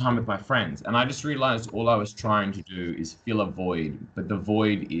spend more time with my friends. And I just realized all I was trying to do is fill a void. But the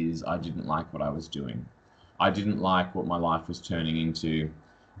void is I didn't like what I was doing. I didn't like what my life was turning into.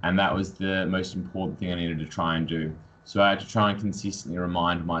 And that was the most important thing I needed to try and do. So I had to try and consistently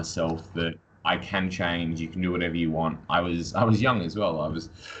remind myself that I can change. You can do whatever you want. I was young as well.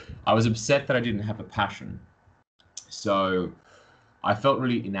 I was upset that I didn't have a passion. So I felt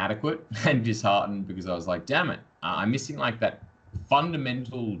really inadequate and disheartened because I was like, damn it, I'm missing like that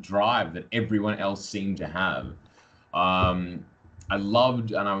fundamental drive that everyone else seemed to have. I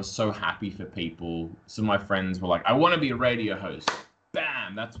loved and I was so happy for people. Some of my friends were like, I want to be a radio host.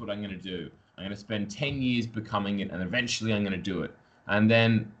 Bam, that's what I'm going to do. I'm going to spend 10 years becoming it, and eventually I'm going to do it. And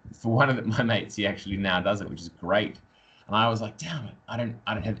then for one of my mates, he actually now does it, which is great. And I was like, damn it, I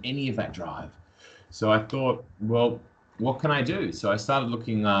don't have any of that drive. So I thought, well, what can I do? So I started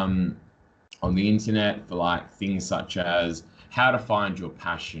looking on the internet for like things such as how to find your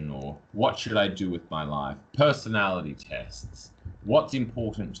passion, or what should I do with my life, personality tests, what's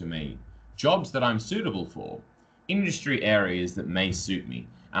important to me, jobs that I'm suitable for, industry areas that may suit me.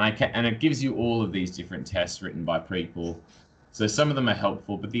 And it gives you all of these different tests written by people. So some of them are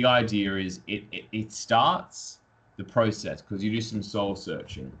helpful, but the idea is it starts the process because you do some soul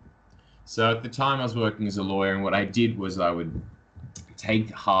searching. So at the time I was working as a lawyer, and what I did was I would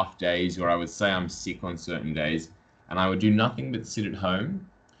take half days, or I would say I'm sick on certain days, and I would do nothing but sit at home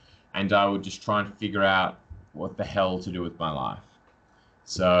and I would just try and figure out what the hell to do with my life.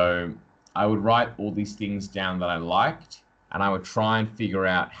 So I would write all these things down that I liked, and I would try and figure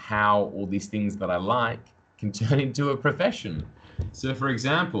out how all these things that I like can turn into a profession. So for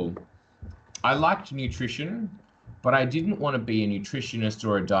example, I liked nutrition, but I didn't want to be a nutritionist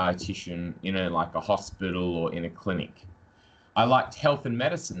or a dietitian in a hospital or in a clinic. I liked health and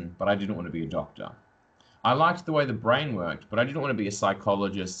medicine, but I didn't want to be a doctor. I liked the way the brain worked, but I didn't want to be a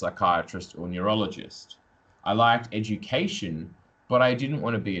psychologist, psychiatrist, or neurologist. I liked education, but I didn't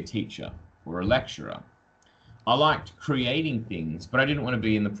want to be a teacher or a lecturer. I liked creating things, but I didn't want to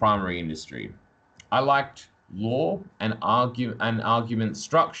be in the primary industry. I liked law and argument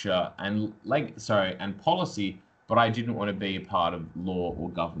structure and policy, but I didn't want to be a part of law or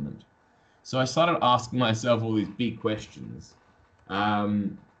government. So I started asking myself all these big questions.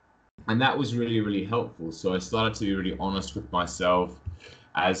 And that was really, really helpful. So I started to be really honest with myself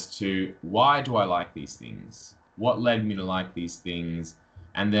as to why do I like these things? What led me to like these things?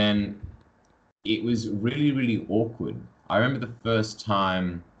 And then it was really, really awkward. I remember the first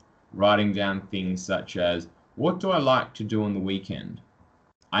time writing down things such as, what do I like to do on the weekend?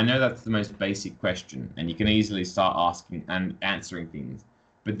 I know that's the most basic question, and you can easily start asking and answering things.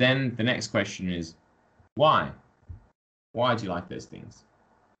 But then the next question is, why? Why do you like those things?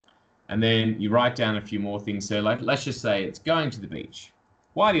 And then you write down a few more things. So let's just say it's going to the beach.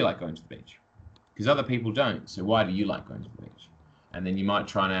 Why do you like going to the beach? Because other people don't. So why do you like going to the beach? And then you might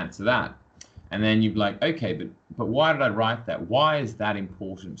try and answer that. And then you'd be like, okay, but why did I write that? Why is that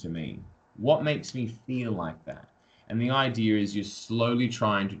important to me? What makes me feel like that? And the idea is you're slowly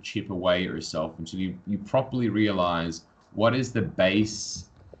trying to chip away at yourself until you properly realize what is the base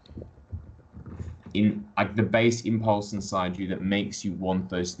impulse inside you that makes you want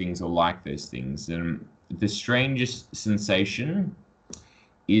those things or like those things. And the strangest sensation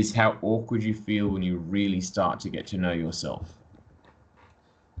is how awkward you feel when you really start to get to know yourself.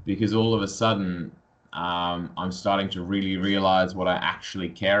 Because all of a sudden, I'm starting to really realize what I actually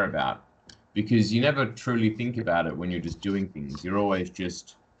care about. Because you never truly think about it when you're just doing things. You're always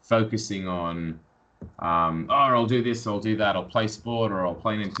just focusing on, I'll do this, I'll do that, I'll play sport, or I'll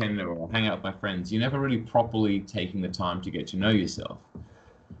play Nintendo, or I'll hang out with my friends. You're never really properly taking the time to get to know yourself.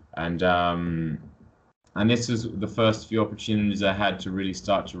 And this is the first few opportunities I had to really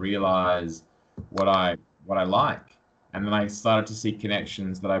start to realize what I like. And then I started to see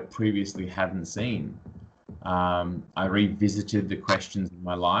connections that I previously hadn't seen. I revisited the questions of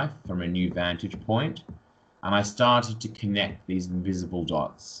my life from a new vantage point, and I started to connect these invisible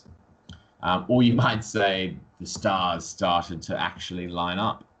dots. Or you might say the stars started to actually line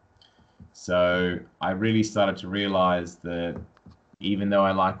up. So I really started to realize that even though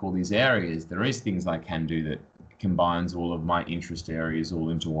I like all these areas, there is things I can do that combines all of my interest areas all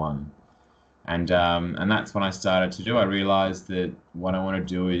into one. And that's when I started to do. I realized that what I want to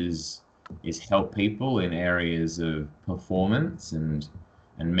do is help people in areas of performance and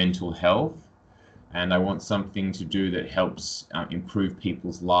mental health. And I want something to do that helps improve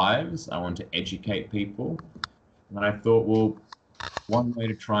people's lives. I want to educate people. And I thought, well, one way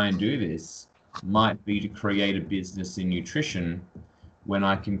to try and do this might be to create a business in nutrition when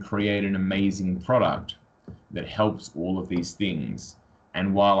I can create an amazing product that helps all of these things.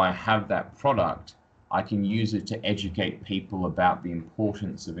 And while I have that product, I can use it to educate people about the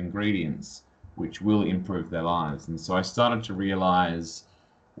importance of ingredients, which will improve their lives. And so I started to realize,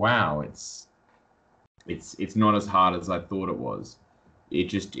 wow, it's not as hard as I thought it was.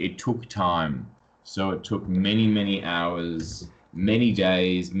 It took time. So it took many, many hours, many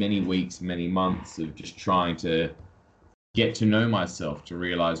days, many weeks, many months of just trying to get to know myself to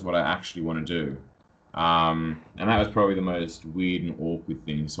realize what I actually want to do. And that was probably the most weird and awkward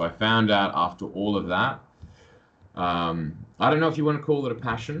thing. So I found out after all of that, I don't know if you want to call it a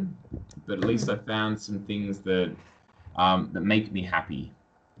passion, but at least I found some things that make me happy,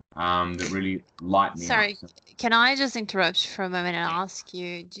 that really light me up. Sorry, can I just interrupt for a moment and ask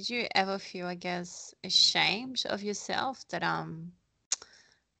you, did you ever feel, I guess, ashamed of yourself that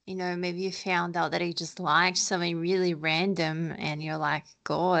maybe you found out that you just liked something really random and you're like,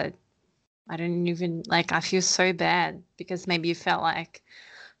 God, I don't even I feel so bad, because maybe you felt like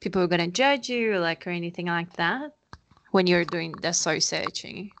people were going to judge you or anything like that when you're doing the soul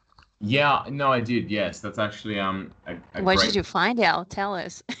searching? Yeah, no, I did. Yes, that's actually What did you find out? Tell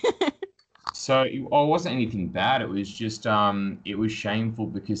us. So it wasn't anything bad. It was just it was shameful,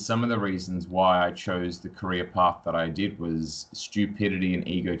 because some of the reasons why I chose the career path that I did was stupidity and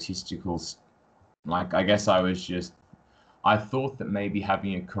egotistical. I guess I thought that maybe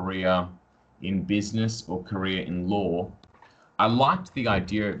having a career in business or career in law, I liked the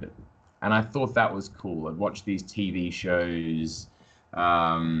idea of it, and I thought that was cool. I'd watch these TV shows,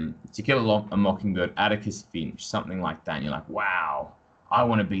 To Kill a Mockingbird, Atticus Finch, something like that, and you're like, wow, I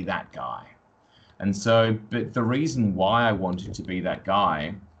want to be that guy. And so, but the reason why I wanted to be that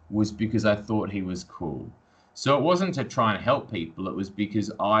guy was because I thought he was cool. So it wasn't to try and help people, it was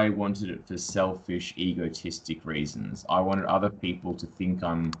because I wanted it for selfish, egotistic reasons. I wanted other people to think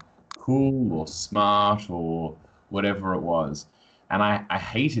I'm cool or smart or whatever it was. And I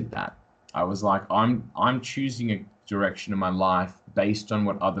hated that. I was like, I'm choosing a direction in my life based on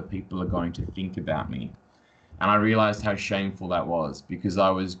what other people are going to think about me. And I realized how shameful that was because I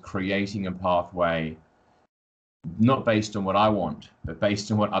was creating a pathway not based on what I want, but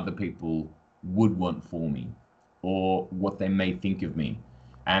based on what other people would want for me or what they may think of me.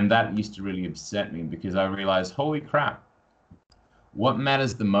 And that used to really upset me because I realized, holy crap, what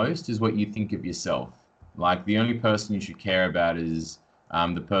matters the most is what you think of yourself. Like the only person you should care about is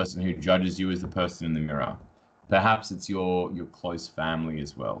the person who judges you as the person in the mirror. Perhaps it's your close family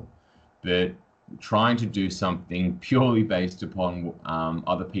as well. But trying to do something purely based upon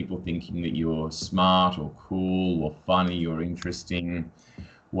other people thinking that you're smart or cool or funny or interesting,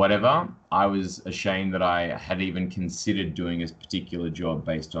 whatever, I was ashamed that I had even considered doing a particular job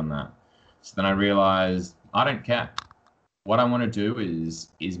based on that. So then I realized I don't care. What I want to do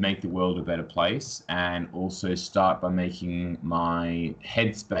is make the world a better place and also start by making my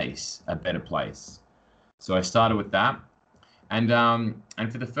headspace a better place. So I started with that. And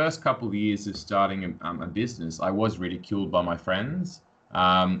for the first couple of years of starting a business, I was ridiculed by my friends.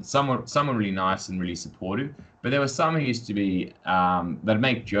 Some were really nice and really supportive, but there were some who used to be they'd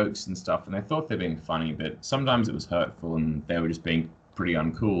make jokes and stuff, and they thought they're being funny, but sometimes it was hurtful, and they were just being pretty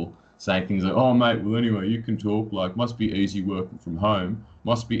uncool, saying things like, "Oh mate, well anyway, you can talk. Like, must be easy working from home.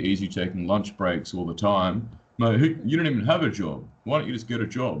 Must be easy taking lunch breaks all the time. Mate, you don't even have a job. Why don't you just get a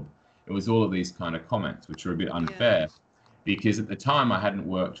job?" It was all of these kind of comments, which were a bit unfair. Yeah. Because at the time I hadn't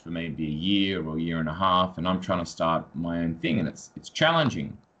worked for maybe a year or a year and a half, and I'm trying to start my own thing, and it's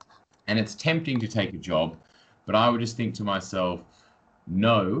challenging, and it's tempting to take a job, but I would just think to myself,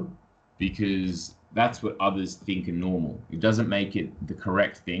 no, because that's what others think are normal. It doesn't make it the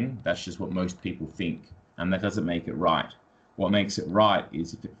correct thing. That's just what most people think, and that doesn't make it right. What makes it right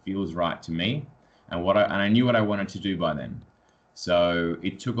is if it feels right to me, and I knew what I wanted to do by then. So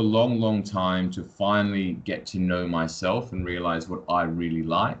it took a long, long time to finally get to know myself and realize what I really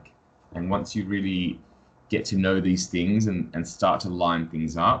like. And once you really get to know these things and start to line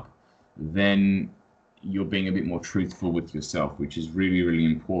things up, then you're being a bit more truthful with yourself, which is really, really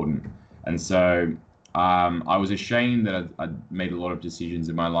important. And so I was ashamed that I'd made a lot of decisions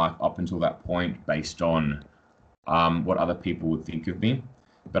in my life up until that point based on what other people would think of me.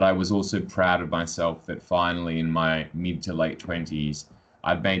 But I was also proud of myself that finally in my mid to late 20s,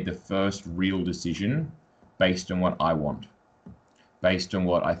 I've made the first real decision based on what I want, based on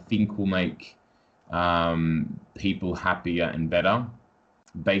what I think will make people happier and better,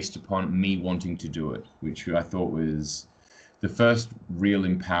 based upon me wanting to do it, which I thought was the first real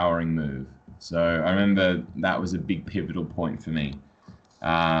empowering move. So I remember that was a big pivotal point for me.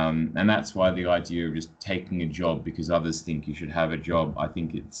 And that's why the idea of just taking a job because others think you should have a job, I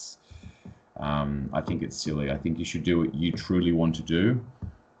think it's silly. I think you should do what you truly want to do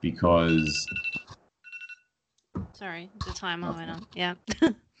because. Sorry, the timer went on. Yeah.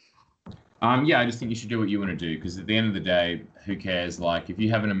 Yeah, I just think you should do what you want to do because at the end of the day, who cares? Like, if you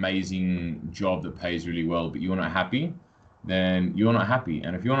have an amazing job that pays really well, but you're not happy, then you're not happy.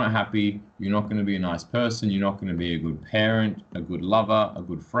 And if you're not happy, you're not going to be a nice person. You're not going to be a good parent, a good lover, a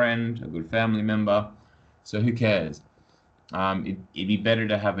good friend, a good family member. So who cares? It'd be better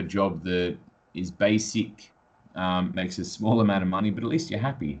to have a job that is basic, makes a small amount of money, but at least you're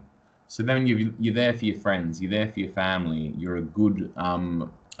happy. So then you're there for your friends. You're there for your family. You're a good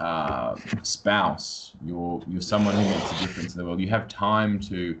spouse. You're someone who makes a difference in the world. You have time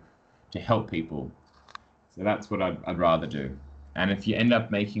to help people. So that's what I'd rather do. And if you end up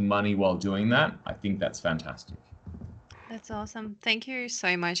making money while doing that, I think that's fantastic. That's awesome. Thank you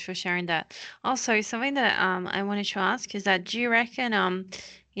so much for sharing that. Also, something that I wanted to ask is that do you reckon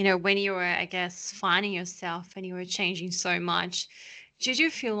when you were, I guess, finding yourself and you were changing so much, did you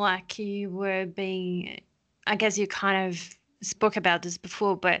feel like you were being, I guess you kind of spoke about this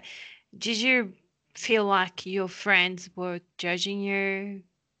before, but did you feel like your friends were judging you,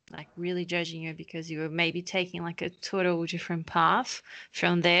 like really judging you because you were maybe taking like a total different path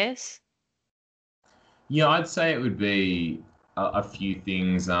from theirs? Yeah, I'd say it would be a few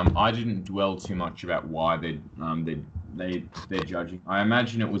things. I didn't dwell too much about why they're judging. I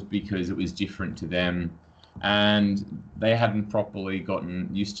imagine it was because it was different to them. and they hadn't properly gotten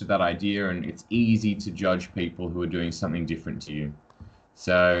used to that idea, and it's easy to judge people who are doing something different to you.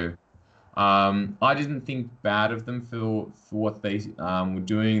 So I didn't think bad of them for what they were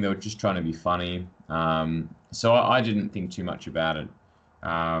doing. They were just trying to be funny. So I didn't think too much about it.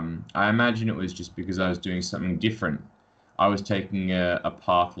 I imagine it was just because I was doing something different. I was taking a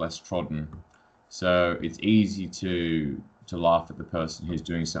path less trodden. So it's easy to laugh at the person who's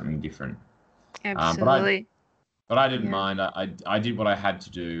doing something different. Um, but I Absolutely. but I didn't Yeah. mind. I did what I had to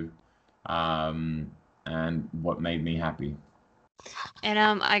do, um, and what made me happy. And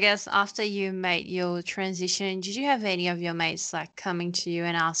I guess after you made your transition, did you have any of your mates like coming to you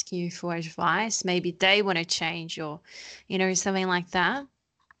and asking you for advice? Maybe they want to change or, something like that.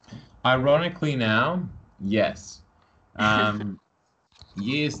 Ironically, now, yes. Um,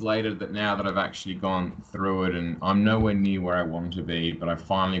 Years later, that now that I've actually gone through it, and I'm nowhere near where I want to be, but I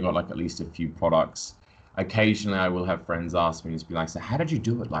finally got like at least a few products. Occasionally, I will have friends ask me, just be like, "So how did you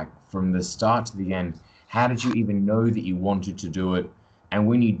do it? Like from the start to the end, how did you even know that you wanted to do it? And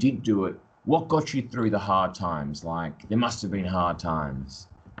when you did do it, what got you through the hard times? Like there must have been hard times."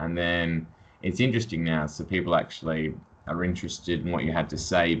 And then it's interesting now, so people actually are interested in what you had to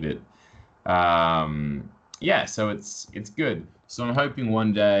say, but yeah, so it's good. So I'm hoping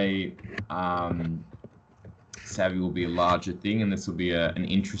one day, um, Savvy will be a larger thing, and this will be an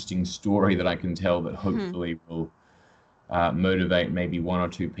interesting story that I can tell that hopefully will motivate maybe one or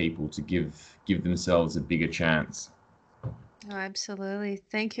two people to give themselves a bigger chance. Oh, absolutely.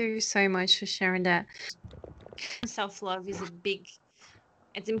 Thank you so much for sharing that. Self-love is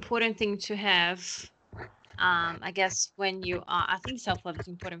it's important thing to have. I guess when you are, I think self-love is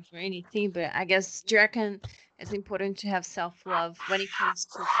important for anything, but I guess, do you reckon it's important to have self-love when it comes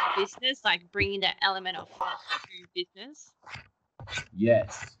to business, like bringing that element of love to business?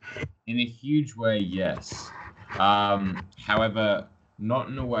 Yes, in a huge way, yes. However, not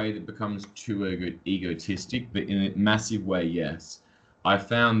in a way that becomes too egotistic, but in a massive way, yes. I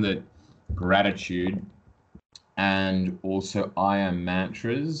found that gratitude and also I am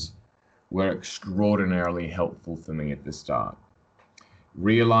mantras were extraordinarily helpful for me at the start.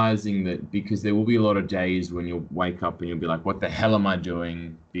 Realizing that because there will be a lot of days when you'll wake up and you'll be like, what the hell am I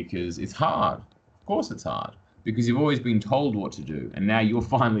doing? Because it's hard. Of course, it's hard because you've always been told what to do. And now you're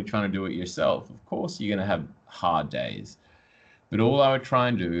finally trying to do it yourself. Of course, you're going to have hard days. But all I would try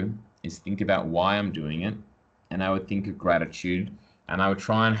and do is think about why I'm doing it. And I would think of gratitude and I would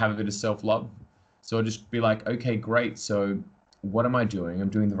try and have a bit of self love. So I'd just be like, okay, great. So what am I doing? I'm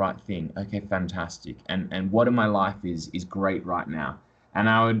doing the right thing. Okay, fantastic. And what in my life is great right now. And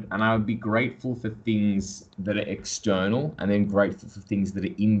I would be grateful for things that are external and then grateful for things that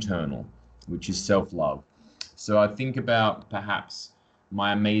are internal, which is self love. So I think about perhaps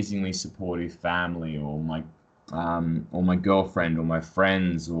my amazingly supportive family or my girlfriend or my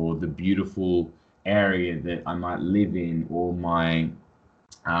friends or the beautiful area that I might live in or my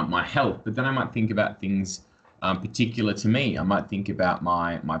health. But then I might think about things particular to me. I might think about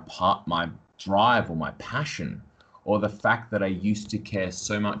my drive or my passion or the fact that I used to care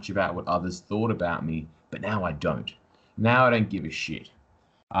so much about what others thought about me, but now I don't. Now I don't give a shit.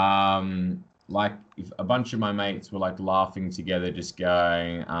 Like if a bunch of my mates were like laughing together, just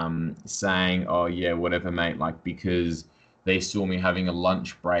going, saying, "Oh yeah, whatever, mate," like because they saw me having a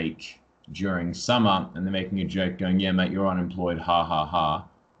lunch break during summer, and they're making a joke, going, "Yeah, mate, you're unemployed, ha ha ha,"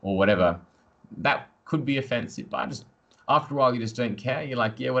 or whatever. That could be offensive, but I just after a while you just don't care. You're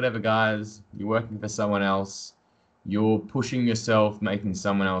like, "Yeah, whatever, guys. You're working for someone else. You're pushing yourself, making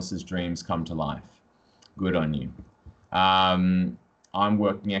someone else's dreams come to life. Good on you." Um, I'm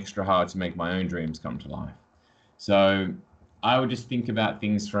working extra hard to make my own dreams come to life. So I would just think about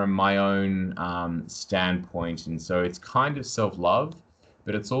things from my own standpoint. And so it's kind of self love,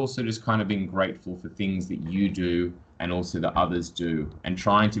 but it's also just kind of being grateful for things that you do and also that others do and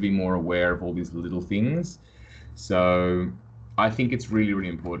trying to be more aware of all these little things. So I think it's really, really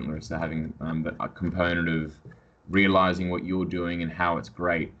important, Marissa, having a component of realizing what you're doing and how it's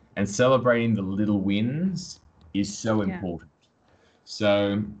great and celebrating the little wins is so Yeah. important.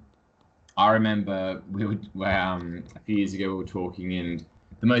 So I remember a few years ago we were talking, and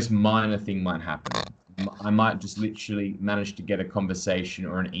the most minor thing might happen. I might just literally manage to get a conversation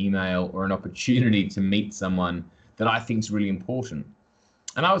or an email or an opportunity to meet someone that I think is really important,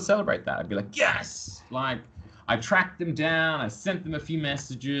 and I would celebrate that. I'd be like, yes, like I tracked them down, I sent them a few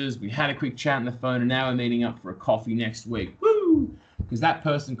messages, we had a quick chat on the phone, and now we're meeting up for a coffee next week. Woo! Because that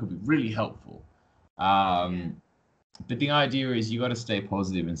person could be really helpful. Yeah. Um, but the idea is you got to stay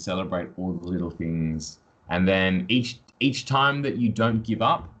positive and celebrate all the little things. And then each time that you don't give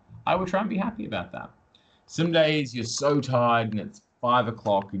up, I would try and be happy about that. Some days you're so tired and it's 5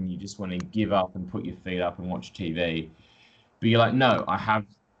 o'clock and you just want to give up and put your feet up and watch TV. But you're like, no, I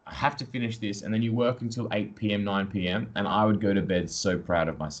have to finish this. And then you work until 8 p.m., 9 p.m. And I would go to bed so proud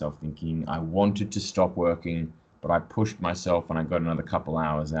of myself, thinking I wanted to stop working, but I pushed myself and I got another couple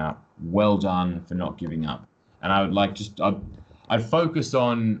hours out. Well done for not giving up. And I would like I'd focus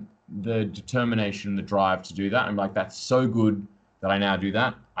on the determination and the drive to do that. I'm like, that's so good that I now do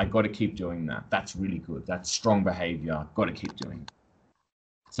that. I got to keep doing that. That's really good. That's strong behavior. Got to keep doing it.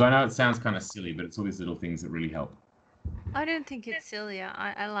 So I know it sounds kind of silly, but it's all these little things that really help. I don't think it's silly.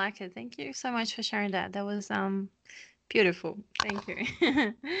 I like it. Thank you so much for sharing that. That was beautiful. Thank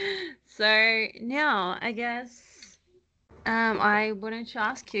you. So now I guess I wanted to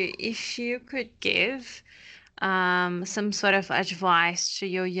ask you if you could give some sort of advice to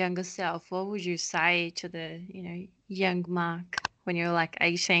your younger self. What would you say to the, young Mark when you're like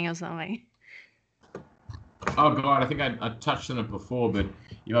 18 or something? Oh God, I think I touched on it before, but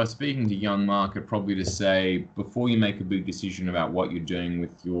if I was speaking to young Mark, I'd probably just say before you make a big decision about what you're doing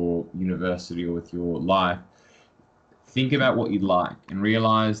with your university or with your life, think about what you'd like and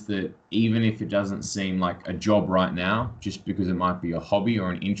realize that even if it doesn't seem like a job right now, just because it might be a hobby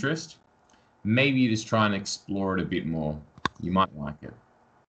or an interest, maybe you just try and explore it a bit more. You might like it.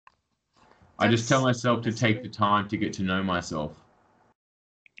 I just tell myself to take the time to get to know myself.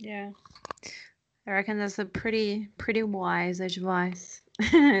 Yeah. I reckon that's a pretty wise advice.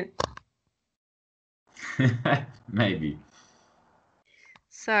 Maybe.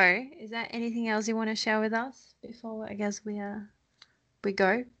 So, is there anything else you want to share with us before I guess we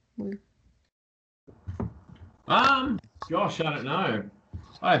go? Gosh, I don't know.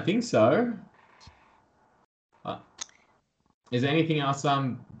 I don't think so. Is there anything else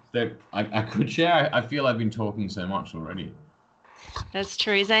that I could share? I feel I've been talking so much already. That's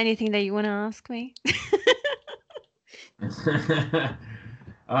true. Is there anything that you want to ask me?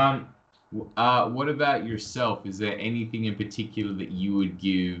 What about yourself? Is there anything in particular that you would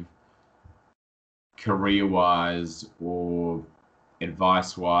give career-wise or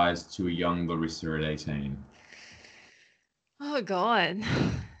advice-wise to a young Larissa at 18? Oh God.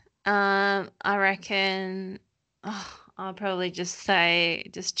 I reckon I'll probably just say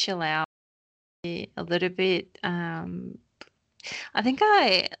just chill out a little bit. I think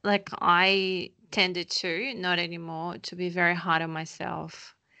I tended to, not anymore, to be very hard on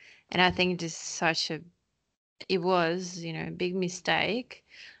myself. And I think it was, a big mistake.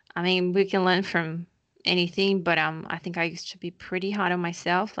 I mean, we can learn from anything, but I think I used to be pretty hard on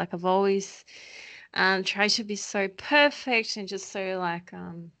myself. Like I've always tried to be so perfect and just so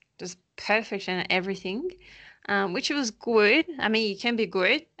just perfect in everything. Which was good. I mean, you can be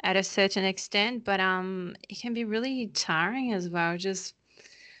good at a certain extent, but it can be really tiring as well. Just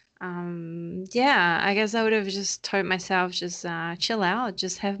yeah, I guess I would have just told myself just chill out,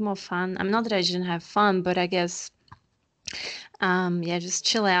 just have more fun. I'm not that I didn't have fun, but I guess yeah, just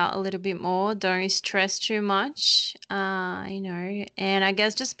chill out a little bit more. Don't stress too much, and I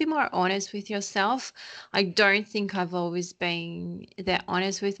guess just be more honest with yourself. I don't think I've always been that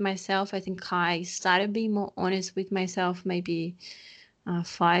honest with myself. I think I started being more honest with myself maybe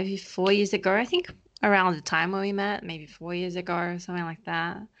 4 years ago. I think around the time when we met, maybe 4 years ago or something like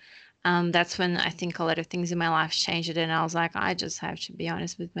that. That's when I think a lot of things in my life changed, and I was like, I just have to be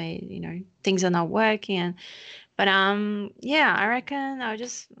honest with me. Things are not working. But yeah, I reckon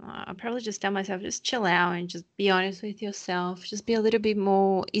I'll probably just tell myself just chill out and just be honest with yourself. Just be a little bit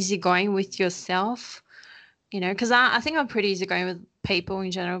more easygoing with yourself, because I think I'm pretty easygoing with people in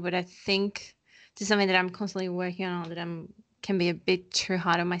general, but I think this is something that I'm constantly working on, that can be a bit too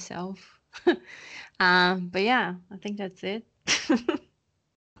hard on myself. But yeah, I think that's it.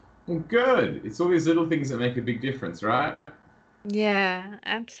 Well, good. It's all these little things that make a big difference, right? Yeah,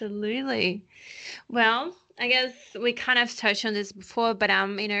 absolutely. Well, I guess we kind of touched on this before, but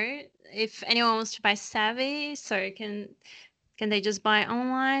if anyone wants to buy Savvy, so can they just buy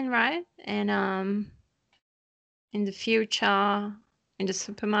online, right? And in the future, in the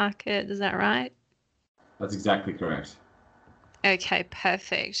supermarket, is that right? That's exactly correct. Okay,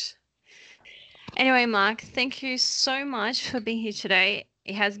 perfect. Anyway, Mark, thank you so much for being here today.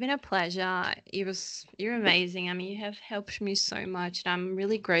 It has been a pleasure. You're amazing. I mean, you have helped me so much, and I'm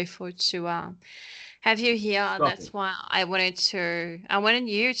really grateful to have you here. Stop That's it. why I wanted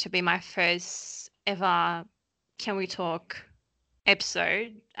you to be my first ever Can We Talk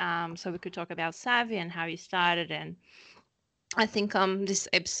episode. So we could talk about Savvy and how you started. And I think this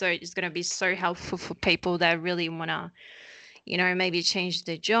episode is gonna be so helpful for people that really wanna, maybe change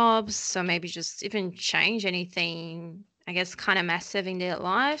their jobs, so maybe just even change anything I guess, kind of massive in their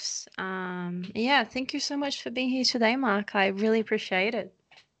lives. Yeah, thank you so much for being here today, Mark. I really appreciate it.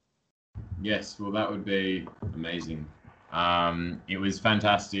 Yes, well, that would be amazing. It was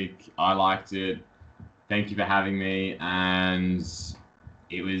fantastic. I liked it. Thank you for having me, and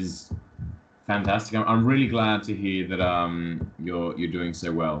it was fantastic. I'm really glad to hear that you're doing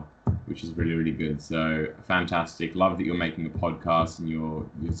so well, which is really really good. So fantastic. Love that you're making a podcast and you're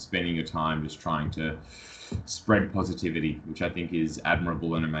spending your time just trying to spread positivity, which I think is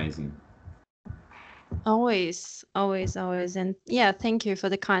admirable and amazing. Always, always, always. And yeah, thank you for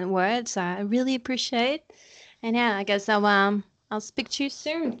the kind words. I really appreciate. And yeah, I guess I'll speak to you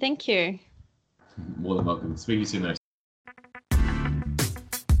soon. Thank you. More than welcome. Speak to you soon, though.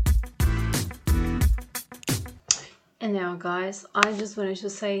 And now, guys, I just wanted to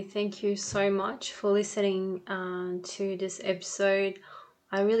say thank you so much for listening to this episode.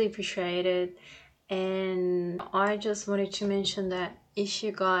 I really appreciate it. And I just wanted to mention that if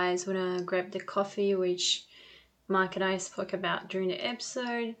you guys want to grab the coffee, which Mark and I spoke about during the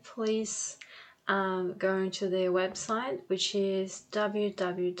episode, please go into their website, which is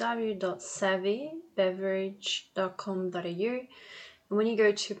www.savvybeverage.com.au. And when you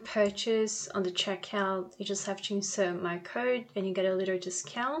go to purchase on the checkout, you just have to insert my code and you get a little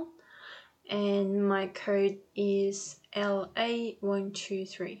discount. And my code is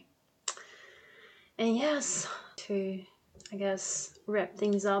LA123. And yes, to, I guess, wrap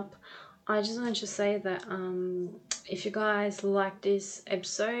things up, I just wanted to say that if you guys like this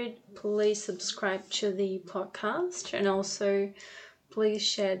episode, please subscribe to the podcast, and also please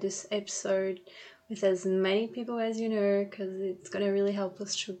share this episode with as many people as you know, because it's going to really help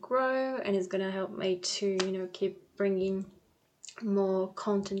us to grow, and it's going to help me to, keep bringing more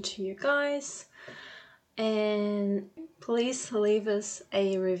content to you guys. And please leave us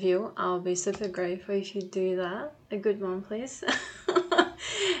a review. I'll be super grateful if you do that. A good one, please.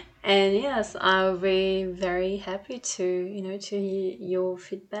 And yes, I'll be very happy to, to hear your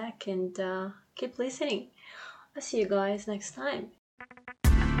feedback and keep listening. I'll see you guys next time.